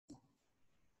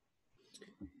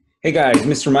Hey guys,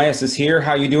 Mr. Myas is here.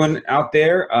 How you doing out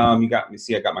there? You got me.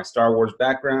 See, I got my Star Wars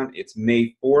background. It's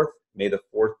May 4th. May the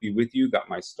 4th be with you. Got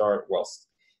my it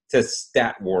says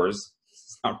Stat Wars.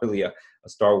 It's not really a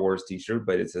Star Wars t-shirt,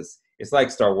 but it's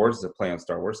like Star Wars. It's a play on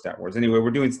Star Wars, Stat Wars. Anyway,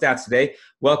 we're doing stats today.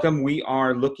 Welcome. We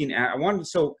are looking at,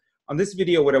 so on this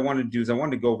video, what I wanted to do is I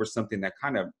wanted to go over something that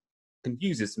kind of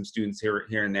confuses some students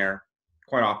here and there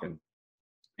quite often.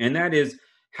 And that is,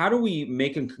 how do we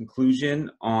make a conclusion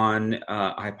on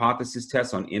a hypothesis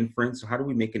test on inference? So how do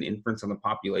we make an inference on the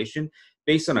population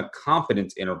based on a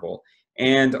confidence interval?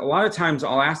 And a lot of times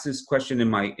I'll ask this question in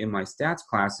my stats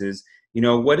classes,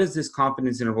 what does this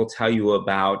confidence interval tell you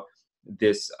about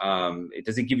this?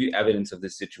 Does it give you evidence of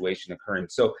this situation occurring?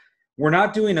 So we're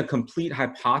not doing a complete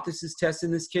hypothesis test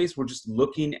in this case. We're just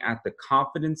looking at the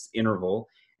confidence interval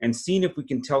and seeing if we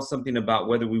can tell something about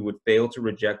whether we would fail to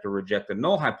reject or reject a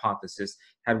null hypothesis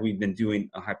had we been doing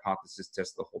a hypothesis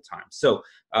test the whole time. So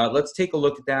let's take a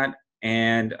look at that,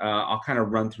 and I'll kind of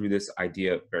run through this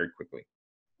idea very quickly.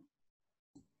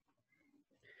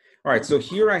 All right, so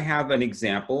here I have an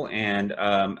example, and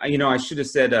I should have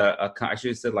said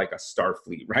like a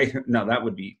Starfleet, right? No, that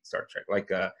would be Star Trek,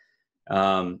 like a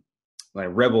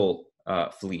Rebel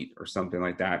fleet or something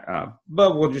like that.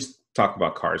 But we'll just talk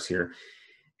about cars here.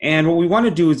 And what we want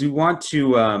to do is we want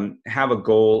to have a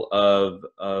goal of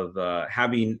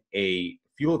having a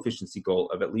fuel efficiency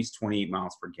goal of at least 28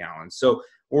 miles per gallon. So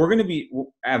we're going to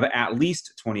have at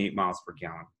least 28 miles per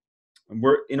gallon.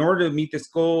 In order to meet this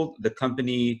goal, the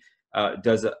company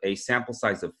does a sample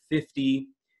size of 50.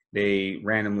 They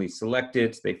randomly select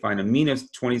it. They find a mean of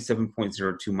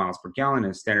 27.02 miles per gallon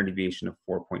and a standard deviation of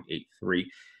 4.83.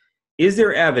 Is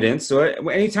there evidence? So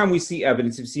anytime we see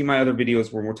evidence, if you see my other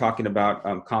videos where we're talking about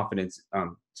hypothesis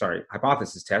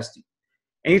test,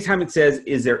 anytime it says,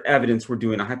 is there evidence, we're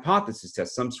doing a hypothesis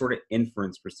test, some sort of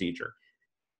inference procedure.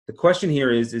 The question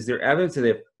here is there evidence that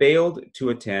they've failed to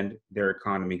attend their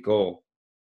economy goal?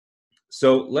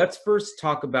 So let's first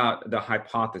talk about the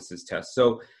hypothesis test.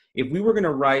 So if we were going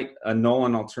to write a null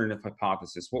and alternative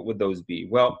hypothesis, what would those be?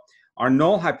 Well, our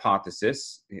null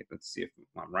hypothesis, let's see if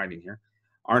I'm writing here.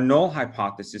 Our null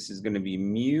hypothesis is going to be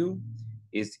mu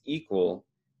is equal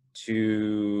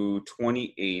to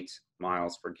 28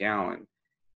 miles per gallon.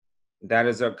 That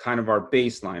is kind of our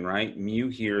baseline, right? Mu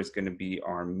here is going to be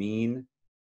our mean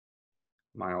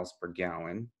miles per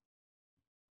gallon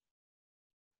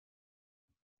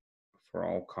for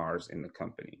all cars in the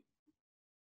company.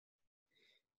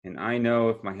 And I know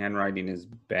if my handwriting is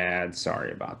bad,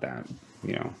 sorry about that,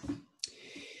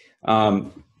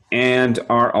 And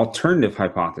our alternative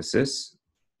hypothesis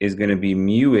is going to be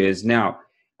mu is, now,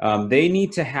 they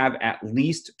need to have at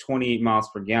least 28 miles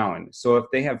per gallon. So if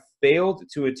they have failed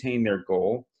to attain their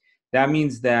goal, that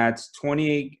means that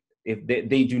if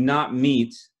they do not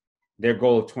meet their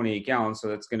goal of 28 gallons, so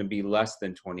that's going to be less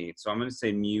than 28. So I'm going to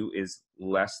say mu is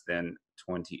less than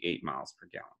 28 miles per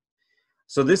gallon.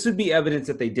 So this would be evidence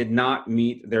that they did not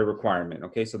meet their requirement,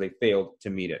 okay? So they failed to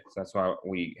meet it. So that's why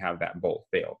we have that bold,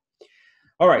 failed.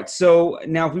 All right, so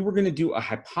now if we were going to do a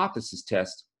hypothesis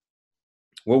test,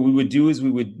 what we would do is we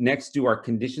would next do our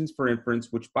conditions for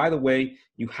inference, which, by the way,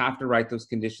 you have to write those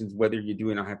conditions whether you're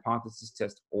doing a hypothesis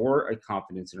test or a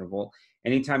confidence interval.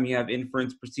 Anytime you have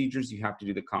inference procedures, you have to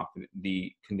do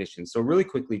the conditions. So really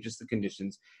quickly, just the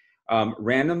conditions. A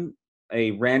random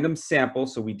sample,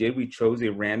 so we chose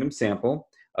a random sample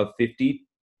of 50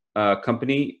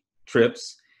 company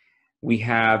trips. We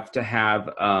have to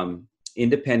have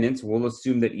independence. We'll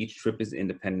assume that each trip is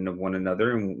independent of one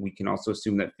another, and we can also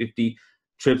assume that 50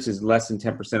 trips is less than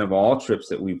 10% of all trips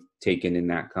that we've taken in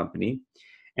that company.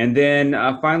 And then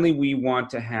finally, we want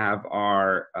to have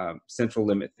our central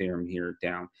limit theorem here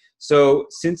down. So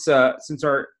since our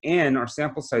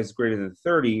sample size is greater than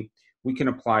 30, we can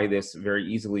apply this very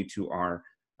easily to our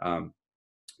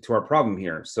problem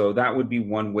here. So that would be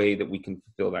one way that we can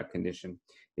fulfill that condition,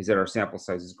 is that our sample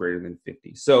size is greater than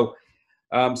 50. So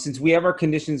since we have our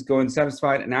conditions going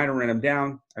satisfied and I don't write them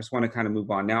down, I just want to kind of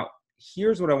move on. Now,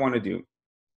 here's what I want to do.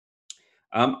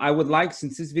 I would like,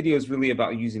 since this video is really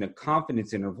about using a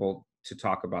confidence interval to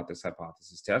talk about this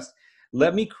hypothesis test,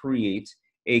 let me create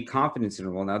a confidence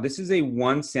interval. Now, this is a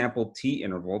one sample t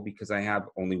interval because I have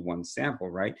only one sample,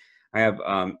 right? I have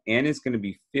n is going to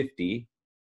be 50,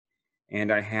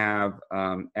 and I have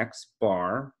x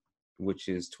bar, which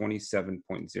is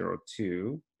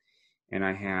 27.02, and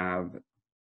I have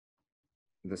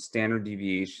the standard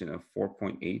deviation of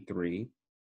 4.83.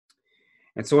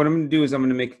 And so what I'm going to do is I'm going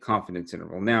to make a confidence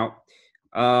interval. Now,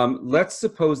 let's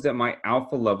suppose that my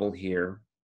alpha level here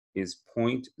is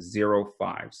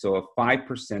 0.05, so a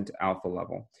 5% alpha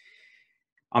level.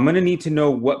 I'm going to need to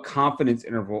know what confidence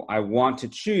interval I want to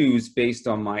choose based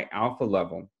on my alpha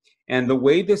level. And the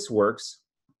way this works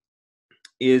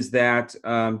is that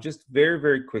just very,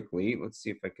 very quickly, let's see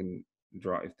if I can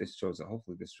draw, if this shows up,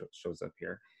 hopefully this shows up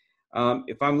here.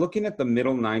 If I'm looking at the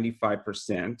middle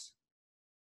 95%,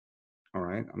 all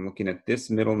right, I'm looking at this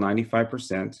middle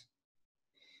 95%.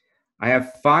 I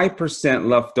have 5%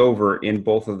 left over in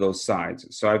both of those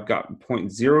sides. So I've got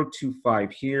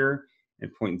 0.025 here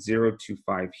and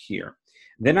 0.025 here.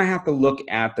 Then I have to look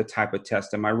at the type of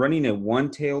test. Am I running a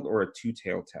one-tailed or a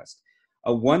two-tailed test?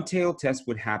 A one-tailed test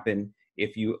would happen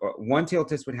if you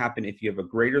have a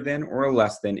greater than or a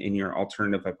less than in your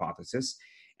alternative hypothesis.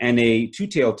 And a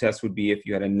two-tailed test would be if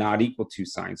you had a not equal to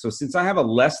sign. So since I have a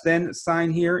less than sign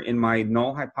here in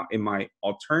my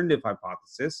alternative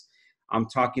hypothesis, I'm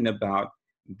talking about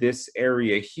this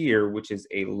area here, which is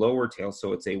a lower tail.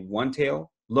 So it's a one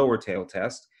tail, lower tail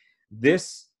test.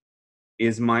 This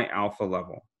is my alpha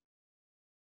level.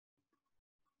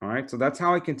 All right, so that's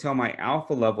how I can tell my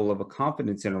alpha level of a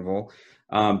confidence interval.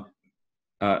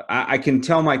 I can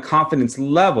tell my confidence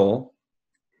level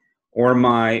or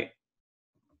my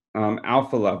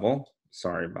alpha level.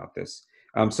 Sorry about this.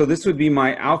 So this would be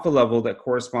my alpha level that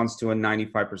corresponds to a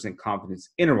 95% confidence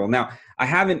interval. Now,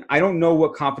 I don't know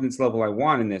what confidence level I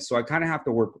want in this, so I kind of have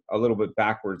to work a little bit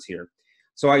backwards here.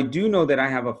 So I do know that I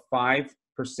have a 5%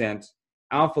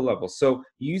 alpha level. So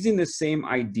using the same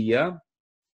idea,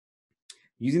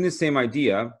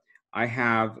 I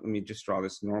have, let me just draw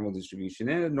this normal distribution.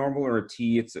 And a normal or a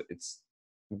t,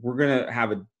 we're gonna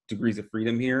have a degrees of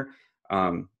freedom here.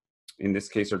 In this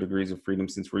case, our degrees of freedom,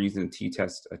 since we're using a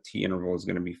t-test, a t-interval is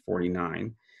going to be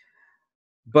 49.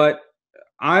 But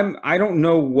I don't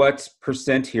know what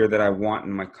percent here that I want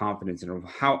in my confidence interval.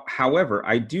 However,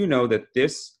 I do know that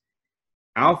this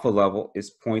alpha level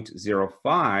is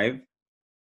 0.05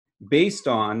 based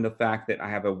on the fact that I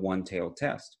have a one-tailed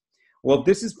test. Well, if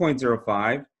this is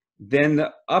 0.05, then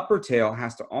the upper tail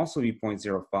has to also be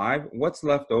 0.05. What's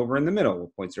left over in the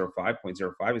middle? Well, 0.05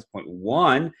 is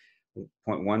 0.1.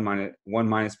 0.1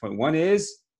 minus 0.1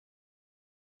 is,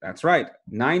 that's right,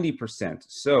 90%.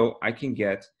 So I can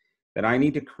get that I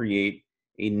need to create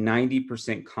a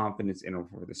 90% confidence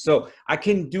interval for this. So I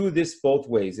can do this both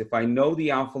ways. If I know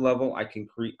the alpha level, I can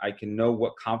know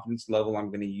what confidence level I'm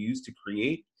going to use to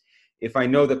create. If I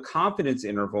know the confidence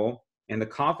interval and the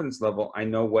confidence level, I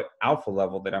know what alpha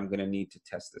level that I'm going to need to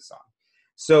test this on.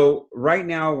 So right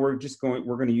now we're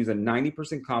going to use a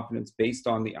 90% confidence based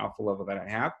on the alpha level that I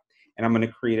have. And I'm going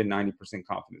to create a 90%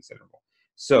 confidence interval.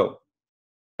 So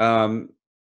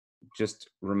just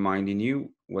reminding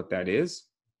you what that is.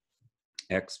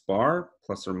 X bar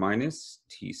plus or minus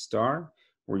T star.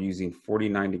 We're using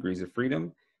 49 degrees of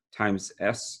freedom times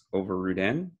S over root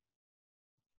N.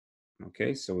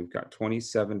 Okay, so we've got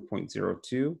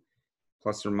 27.02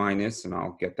 plus or minus, and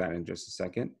I'll get that in just a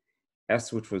second.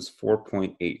 S, which was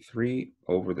 4.83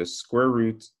 over the square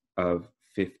root of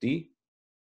 50.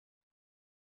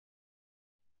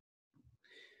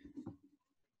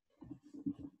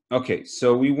 Okay,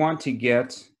 so we want to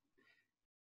get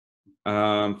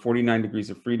 49 degrees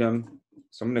of freedom.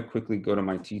 So I'm going to quickly go to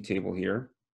my t-table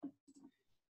here.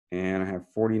 And I have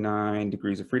 49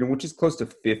 degrees of freedom, which is close to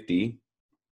 50.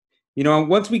 You know,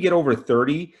 once we get over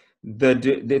 30,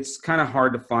 it's kind of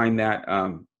hard to find that,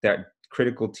 that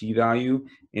critical t-value.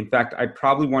 In fact, I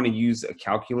probably want to use a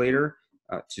calculator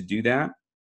to do that.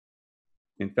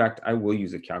 In fact, I will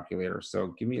use a calculator.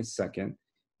 So give me a second,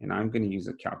 and I'm going to use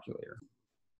a calculator.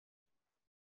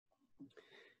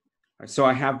 So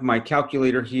I have my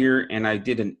calculator here, and I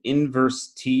did an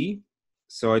inverse t.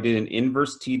 So I did an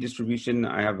inverse t distribution.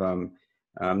 I have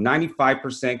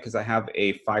 95% because I have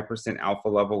a 5% alpha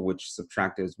level, which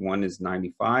subtracted as 1 is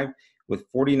 95. With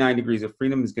 49 degrees of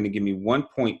freedom is going to give me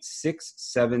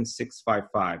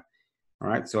 1.67655. All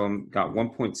right, so I've got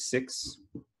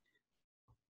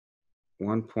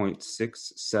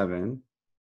 1.67.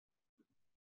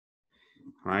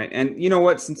 All right, and you know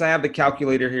what? Since I have the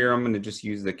calculator here, I'm going to just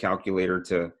use the calculator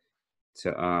to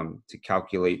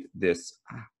calculate this.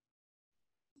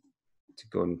 To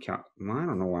go and count. I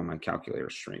don't know why my calculator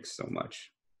shrinks so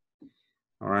much.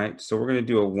 All right, so we're going to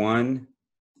do a 1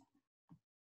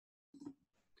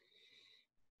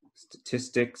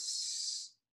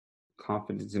 statistics,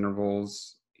 confidence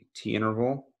intervals, t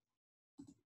interval,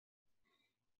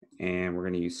 and we're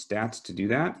going to use stats to do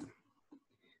that.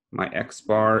 My X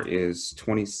bar is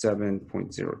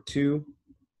 27.02.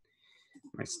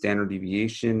 My standard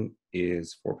deviation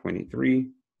is 4.83.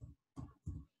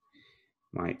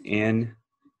 My N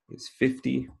is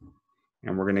 50.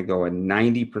 And we're going to go a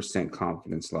 90%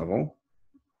 confidence level.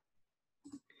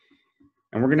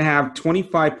 And we're going to have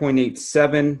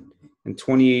 25.87 and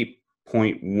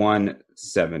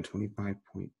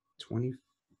 28.17.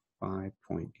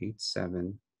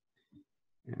 25.87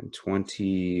 and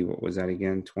 20, what was that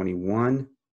again? 21,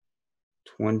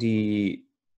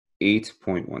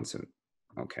 28.17.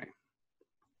 Okay. All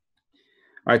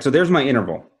right, so there's my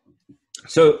interval.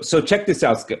 So check this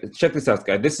out, guys. Check this out,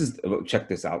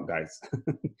 guys.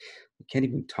 I can't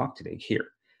even talk today here.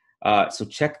 So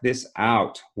check this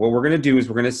out. What we're going to do is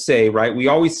we're going to say, right, we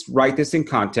always write this in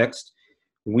context.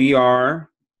 We are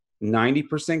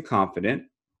 90% confident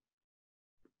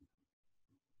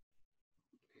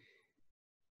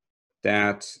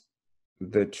that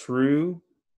the true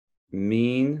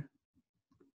mean,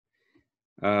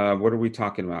 what are we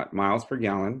talking about? Miles per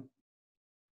gallon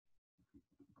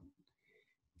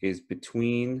is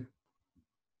between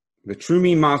the true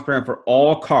mean miles per gallon for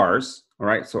all cars, all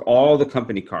right? So all the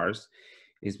company cars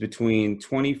is between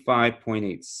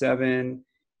 25.87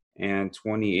 and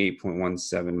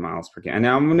 28.17 miles per gallon.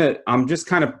 Now I'm just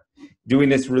kind of doing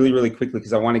this really, really quickly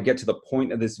because I want to get to the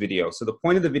point of this video. So the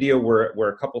point of the video were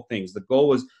a couple things. The goal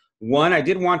was, one, I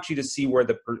did want you to see where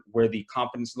the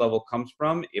confidence level comes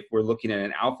from if we're looking at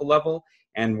an alpha level,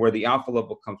 and where the alpha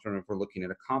level comes from if we're looking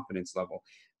at a confidence level.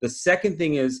 The second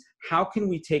thing is, how can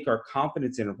we take our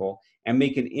confidence interval and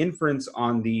make an inference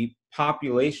on the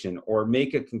population, or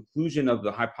make a conclusion of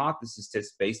the hypothesis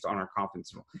test based on our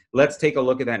confidence interval? Let's take a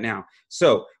look at that now.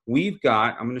 So we've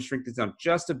got, I'm going to shrink this down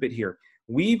just a bit here.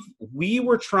 We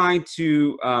were trying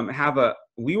to have a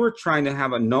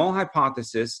null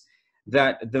hypothesis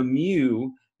that the mu,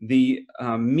 the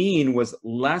mean, was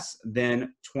less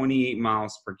than 28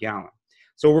 miles per gallon.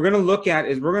 So what we're going to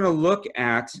look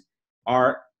at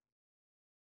our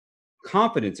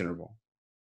confidence interval.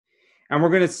 And we're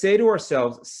going to say to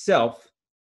ourselves, self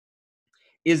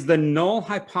is the null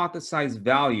hypothesized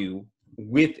value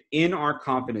within our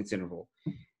confidence interval.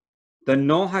 The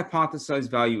null hypothesized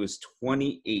value is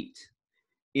 28.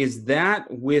 Is that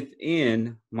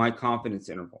within my confidence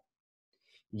interval?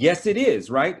 Yes, it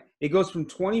is, right? It goes from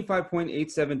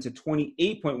 25.87 to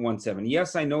 28.17.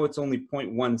 Yes, I know it's only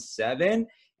 0.17,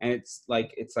 and it's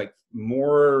like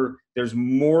more, there's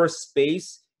more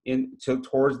space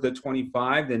towards the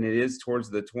 25 than it is towards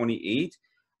the 28.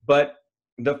 But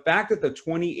the fact that the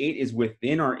 28 is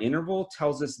within our interval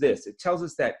tells us this. It tells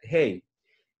us that, hey,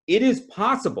 it is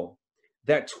possible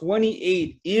that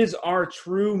 28 is our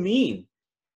true mean.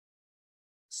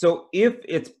 So if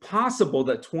it's possible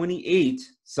that 28,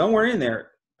 somewhere in there,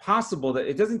 possible that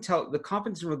it doesn't tell, the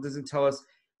confidence interval doesn't tell us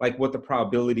like what the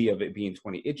probability of it being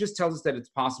 20. It just tells us that it's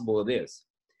possible it is.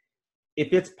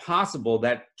 If it's possible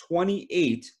that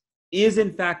 28 is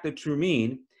in fact the true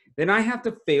mean, then I have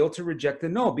to fail to reject the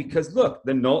null, because look,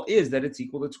 the null is that it's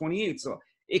equal to 28. So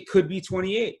it could be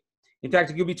 28. In fact,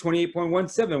 it could be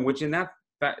 28.17, which in that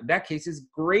case is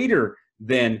greater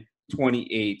than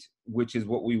 28, which is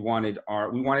what we wanted.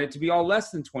 We wanted it to be all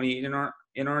less than 28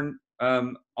 in our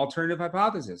alternative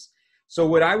hypothesis. So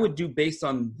what I would do based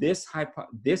on this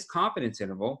confidence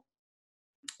interval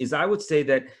is I would say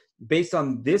that based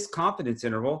on this confidence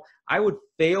interval, I would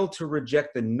fail to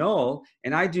reject the null,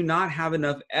 and I do not have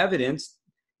enough evidence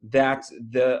that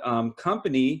the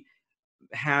company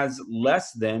has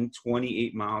less than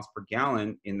 28 miles per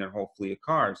gallon in their whole fleet of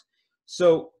cars.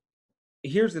 So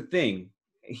here's the thing.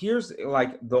 Here's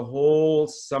like the whole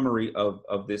summary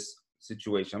of this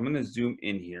situation. I'm going to zoom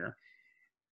in here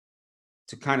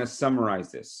to kind of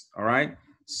summarize this. All right.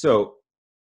 So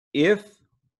if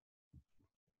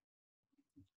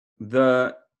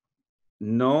the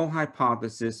null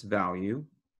hypothesis value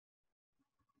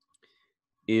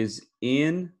is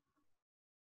in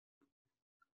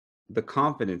the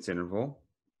confidence interval,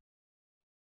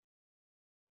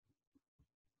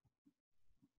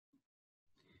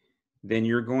 then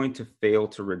you're going to fail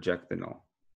to reject the null,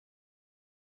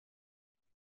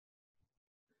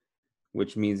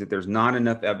 which means that there's not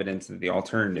enough evidence that the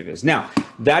alternative is. Now,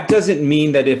 that doesn't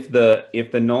mean that if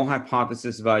the null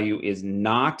hypothesis value is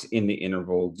not in the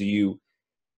interval, do you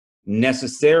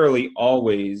necessarily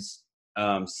always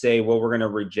say, well, we're going to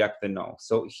reject the null.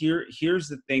 So here's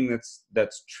the thing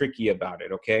that's tricky about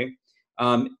it. Okay,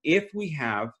 if we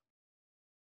had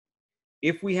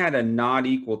a not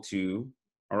equal to,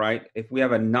 all right, if we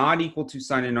have a not equal to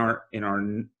sign in our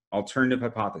alternative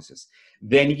hypothesis,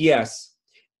 then yes,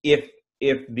 if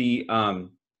the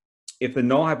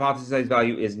null hypothesized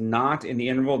value is not in the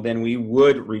interval, then we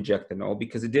would reject the null,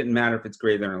 because it didn't matter if it's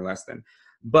greater than or less than.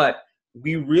 But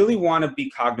we really want to be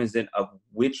cognizant of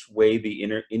which way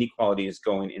the inequality is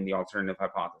going in the alternative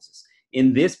hypothesis.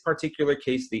 In this particular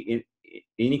case, the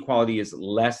inequality is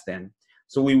less than.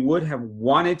 So we would have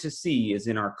wanted to see is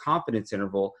in our confidence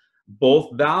interval, both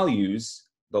values,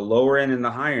 the lower end and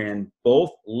the higher end,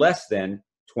 both less than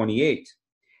 28.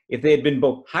 If they had been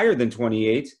both higher than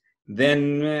 28,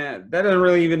 then that doesn't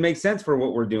really even make sense for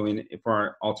what we're doing for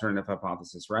our alternative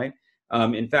hypothesis, right?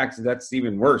 In fact, that's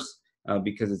even worse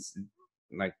because it's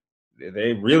like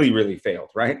they really, really failed,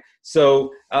 right?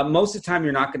 So most of the time,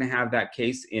 you're not going to have that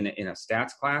case in a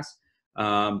stats class,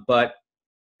 but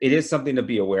it is something to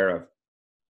be aware of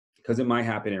because it might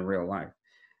happen in real life.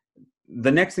 The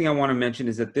next thing I want to mention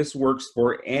is that this works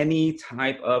for any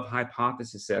type of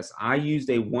hypothesis test. I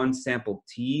used a 1 sample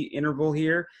t interval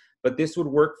here, but this would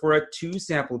work for a 2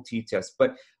 sample t-test.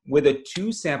 But with a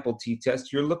 2 sample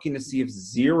t-test, you're looking to see if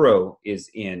 0 is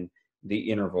in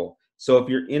the interval. So if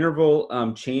your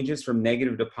interval changes from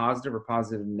negative to positive or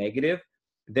positive to negative,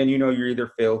 then you know you're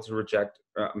either failed to reject,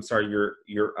 you're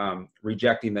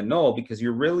rejecting the null because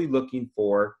you're really looking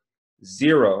for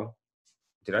 0.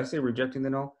 Did I say rejecting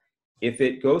the null? If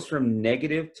it goes from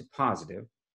negative to positive,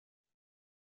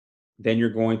 then you're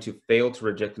going to fail to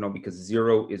reject the null because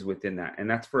 0 is within that. And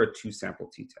that's for a 2 sample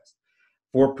t-test.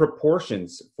 For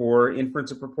proportions, for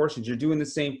inference of proportions, you're doing the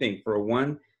same thing. For a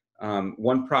one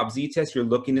prop z-test, you're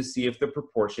looking to see if the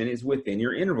proportion is within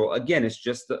your interval. Again,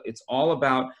 it's all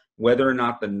about whether or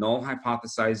not the null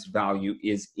hypothesized value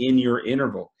is in your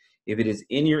interval. If it is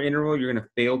in your interval, you're going to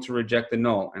fail to reject the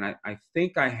null. And I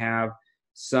think I have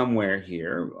somewhere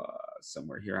here,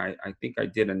 I think I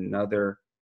did another,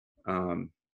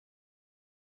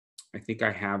 I think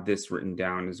I have this written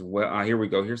down as well. Here we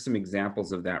go. Here's some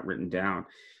examples of that written down.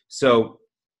 So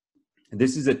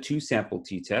this is a 2 sample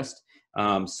t-test.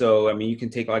 So, I mean, you can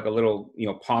take like a little,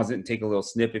 pause it and take a little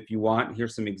snip if you want.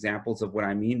 Here's some examples of what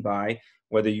I mean by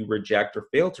whether you reject or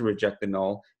fail to reject the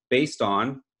null based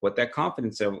on what that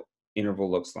confidence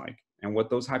interval looks like and what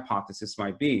those hypotheses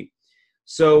might be.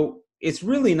 So it's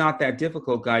really not that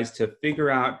difficult, guys, to figure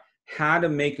out how to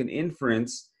make an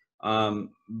inference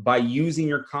by using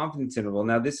your confidence interval.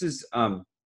 Now, this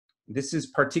is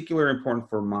particularly important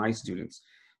for my students.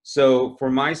 So for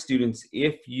my students,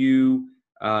 if you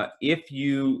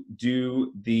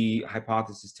do the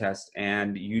hypothesis test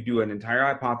and you do an entire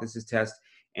hypothesis test,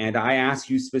 and I ask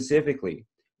you specifically,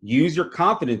 use your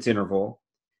confidence interval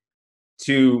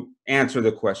to answer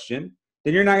the question,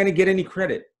 then you're not going to get any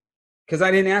credit. Because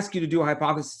I didn't ask you to do a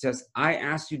hypothesis test, I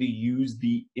asked you to use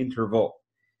the interval,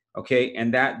 okay?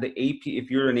 And that the AP,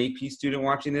 if you're an AP student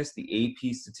watching this, the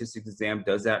AP statistics exam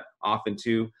does that often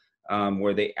too,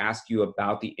 where they ask you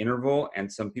about the interval,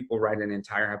 and some people write an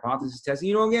entire hypothesis test, and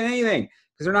you don't get anything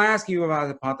because they're not asking you about a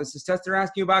hypothesis test, they're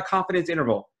asking you about confidence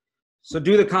interval. So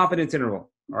do the confidence interval,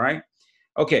 all right?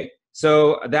 Okay.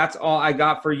 So that's all I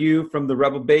got for you from the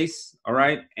Rebel base, all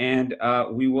right? And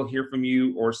we will hear from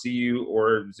you or see you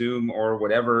or Zoom or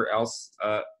whatever else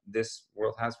this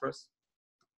world has for us.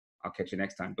 I'll catch you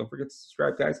next time. Don't forget to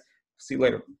subscribe, guys. See you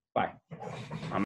later. Bye.